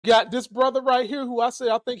Got this brother right here who I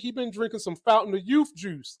think he been drinking some Fountain of Youth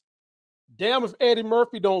juice. Damn if Eddie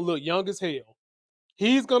Murphy don't look young as hell.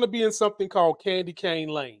 He's going to be in something called Candy Cane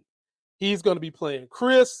Lane. He's going to be playing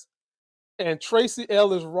Chris, and Tracy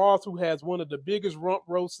Ellis Ross, who has one of the biggest rump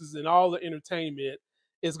roasts in all the entertainment,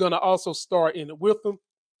 is going to also star in it with him.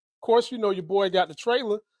 Of course, you know your boy got the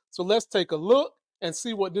trailer, so let's take a look and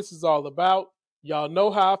see what this is all about. Y'all know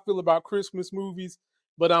how I feel about Christmas movies,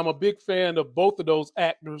 but I'm a big fan of both of those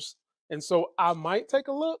actors, and so I might take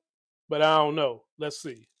a look, but I don't know. Let's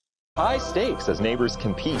see. High stakes as neighbors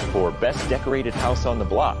compete for best decorated house on the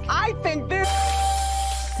block. I think this...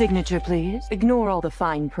 Signature, please. Ignore all the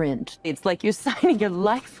fine print. It's like you're signing your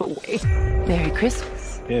life away. Merry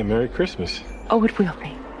Christmas. Yeah, Merry Christmas. Oh, it will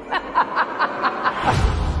be.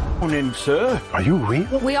 Morning, sir. Are you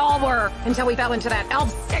real? We all were, until we fell into that elf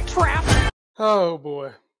stick trap. Oh,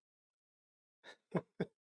 boy.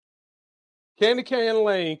 Candy Cane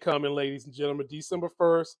Lane coming, ladies and gentlemen, December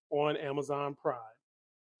 1st on Amazon Prime.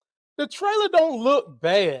 The trailer don't look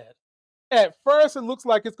bad. At first, it looks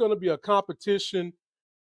like it's going to be a competition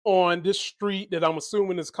on this street that I'm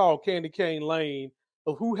assuming is called Candy Cane Lane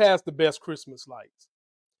of who has the best Christmas lights.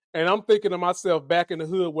 And I'm thinking to myself, back in the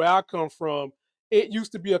hood where I come from, it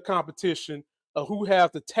used to be a competition of who has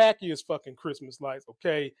the tackiest fucking Christmas lights,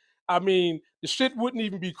 okay? I mean, the shit wouldn't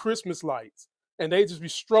even be Christmas lights. And they just be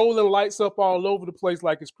strolling lights up all over the place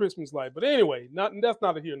like it's Christmas light. But anyway, that's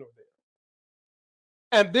neither here nor there.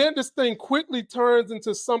 And then this thing quickly turns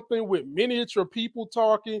into something with miniature people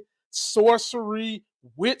talking, sorcery,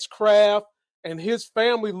 witchcraft, and his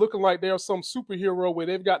family looking like they're some superhero where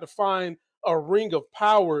they've got to find a ring of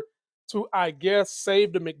power to, I guess,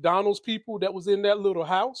 save the McDonald's people that was in that little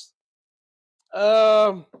house.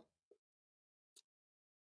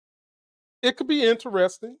 It could be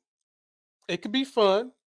interesting. It could be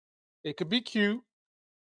fun. It could be cute.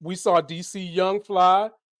 We saw DC Young Fly.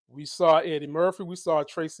 We saw Eddie Murphy. We saw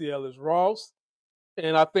Tracy Ellis Ross.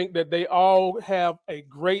 And I think that they all have a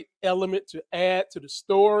great element to add to the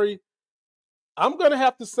story. I'm going to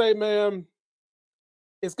have to say, man,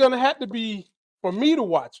 it's going to have to be for me to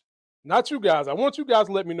watch it. Not you guys. I want you guys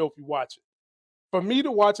to let me know if you watch it. For me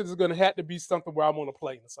to watch it, it's going to have to be something where I want to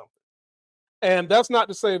play in something. And that's not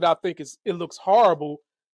to say that I think it looks horrible.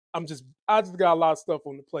 I just got a lot of stuff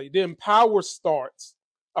on the plate. Then Power starts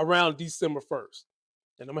around December 1st.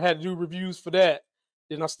 And I'm going to have to do reviews for that.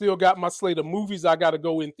 Then I still got my slate of movies I got to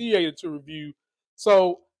go in theater to review.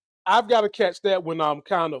 So I've got to catch that when I'm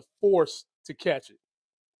kind of forced to catch it.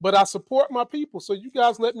 But I support my people. So you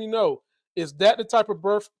guys let me know. Is that the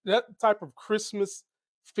type of Christmas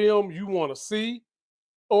film you want to see?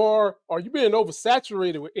 Or are you being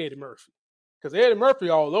oversaturated with Eddie Murphy? Because Eddie Murphy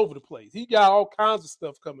all over the place. He got all kinds of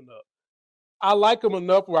stuff coming up. I like him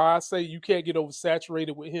enough where I say you can't get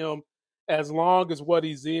oversaturated with him as long as what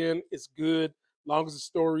he's in is good, as long as the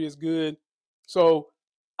story is good. So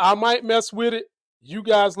I might mess with it. You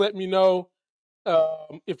guys let me know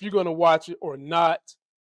if you're going to watch it or not.